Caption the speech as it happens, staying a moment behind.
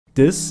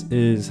This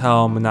is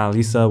how Mona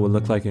Lisa would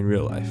look like in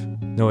real life.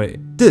 No wait,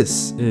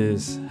 this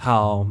is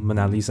how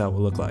Mona Lisa would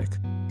look like.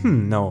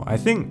 No, I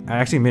think I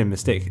actually made a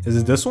mistake. Is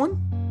it this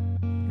one?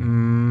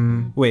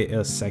 Wait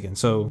a second,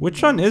 so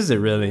which one is it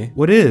really?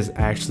 What is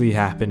actually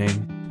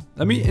happening?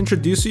 Let me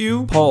introduce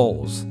you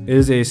Pulse. It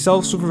is a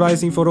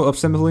self-supervising photo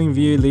upsampling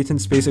via latent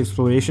space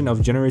exploration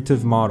of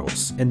generative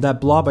models. And that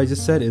blob I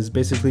just said is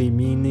basically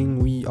meaning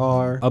we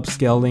are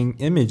upscaling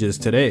images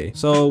today.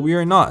 So we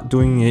are not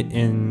doing it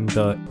in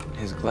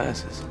his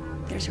glasses.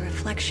 There's a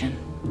reflection.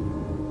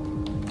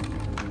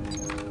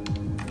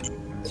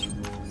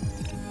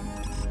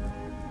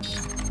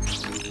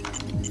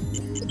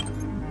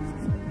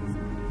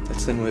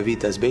 That's the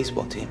Nuevita's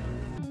baseball team.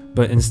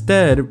 But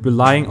instead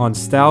relying on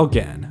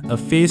StyleGAN, a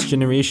face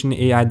generation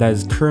AI that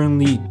is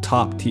currently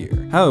top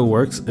tier. How it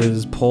works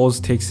is Pulse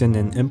takes in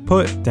an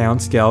input,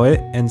 downscale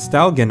it, and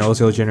StyleGAN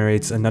also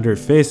generates another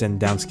face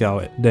and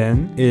downscale it.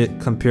 Then it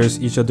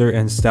compares each other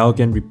and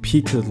StyleGAN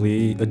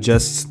repeatedly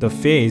adjusts the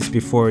face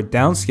before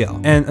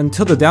downscale, and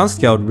until the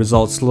downscaled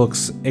results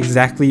looks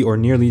exactly or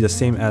nearly the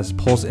same as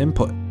Pulse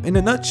input. In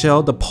a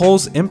nutshell, the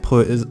Pulse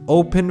input is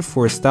open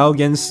for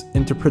StyleGAN's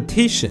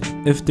interpretation.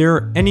 If there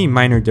are any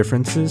minor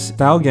differences,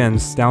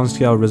 StyleGAN's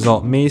downscale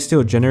result may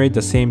still generate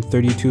the same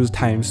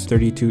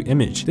 32x32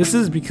 image. This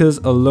is because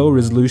a low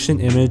resolution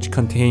image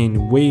contains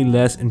way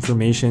less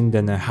information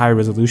than a high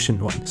resolution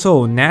one.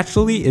 So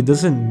naturally, it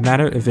doesn't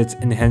matter if it's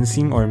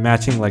enhancing or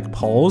matching like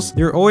Pulse,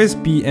 there'll always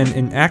be an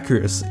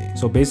inaccuracy.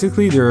 So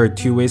basically, there are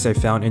two ways I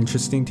found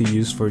interesting to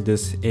use for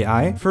this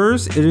AI.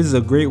 First, it is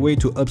a great way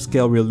to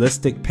upscale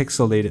realistic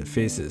pixelated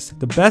faces.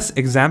 The best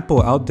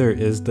example out there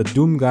is the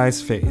Doom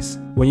guy's face.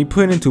 When you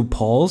put it into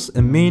Pulse,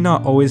 it may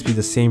not always be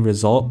the same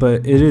result,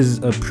 but it is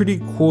a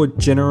pretty cool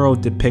general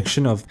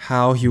depiction of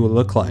how he will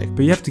look like.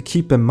 But you have to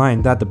keep in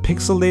mind that the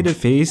pixelated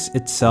face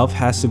itself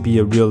has to be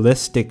a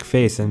realistic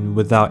face and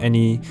without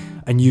any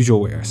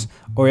unusual wares,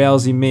 or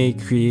else you may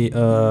create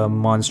a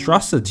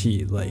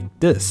monstrosity like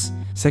this.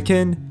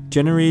 Second,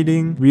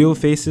 generating real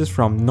faces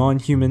from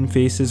non-human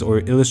faces or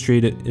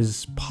illustrated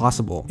is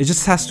possible. It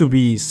just has to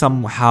be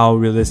somehow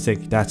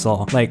realistic, that's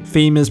all. Like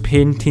famous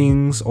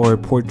paintings or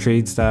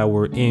portraits that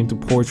were aimed to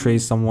portray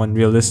someone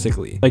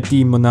realistically. Like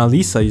the Mona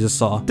Lisa you just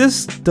saw.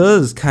 This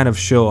does kind of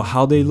show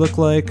how they look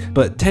like,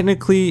 but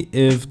technically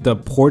if the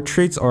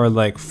portraits are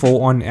like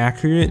full-on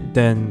accurate,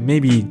 then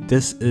maybe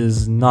this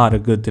is not a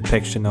good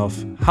depiction of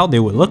how they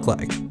would look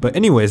like. But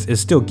anyways, it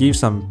still gave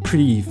some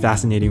pretty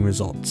fascinating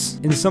results.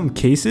 In some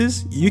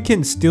cases, you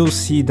can still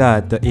see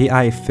that the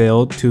AI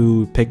failed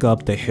to pick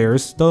up the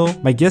hairs though.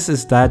 My guess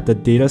is that the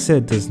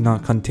dataset does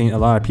not contain a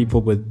lot of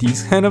people with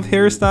these kind of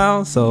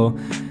hairstyles, so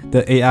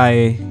the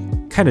AI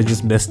kind of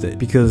just missed it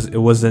because it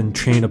wasn't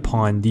trained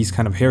upon these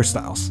kind of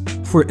hairstyles.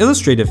 For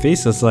illustrated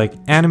faces like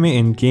anime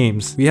and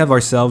games, we have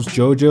ourselves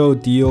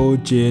Jojo, Dio,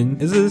 Jin,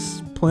 is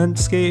this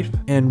Planescape,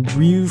 and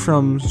Ryu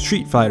from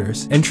Street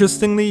Fighters.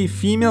 Interestingly,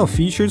 female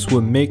features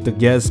would make the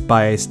guess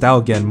by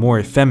StyleGAN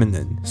more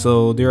feminine,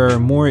 so there are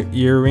more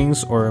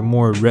earrings or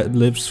more red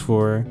lips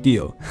for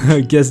Dio.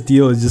 I guess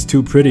Dio is just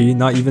too pretty,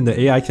 not even the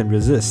AI can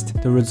resist.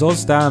 The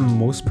results that I'm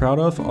most proud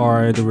of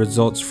are the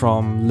results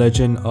from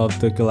Legend of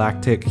the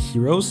Galactic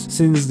Heroes,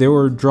 since they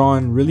were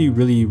drawn really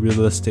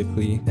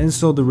realistically, and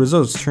so the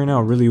results turn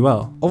out really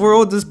well.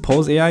 Overall, this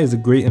Pulse AI is a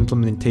great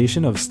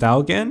implementation of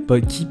StyleGAN,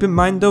 but keep in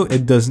mind though,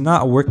 it does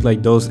not work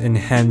like those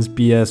enhanced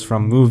BS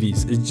from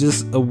movies. It's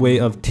just a way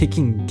of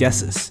taking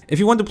guesses. If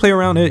you want to play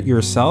around it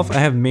yourself, I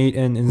have made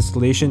an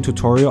installation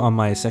tutorial on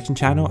my second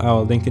channel.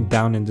 I'll link it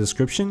down in the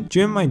description.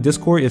 Join my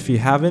Discord if you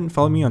haven't,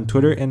 follow me on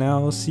Twitter, and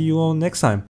I'll see you all next time.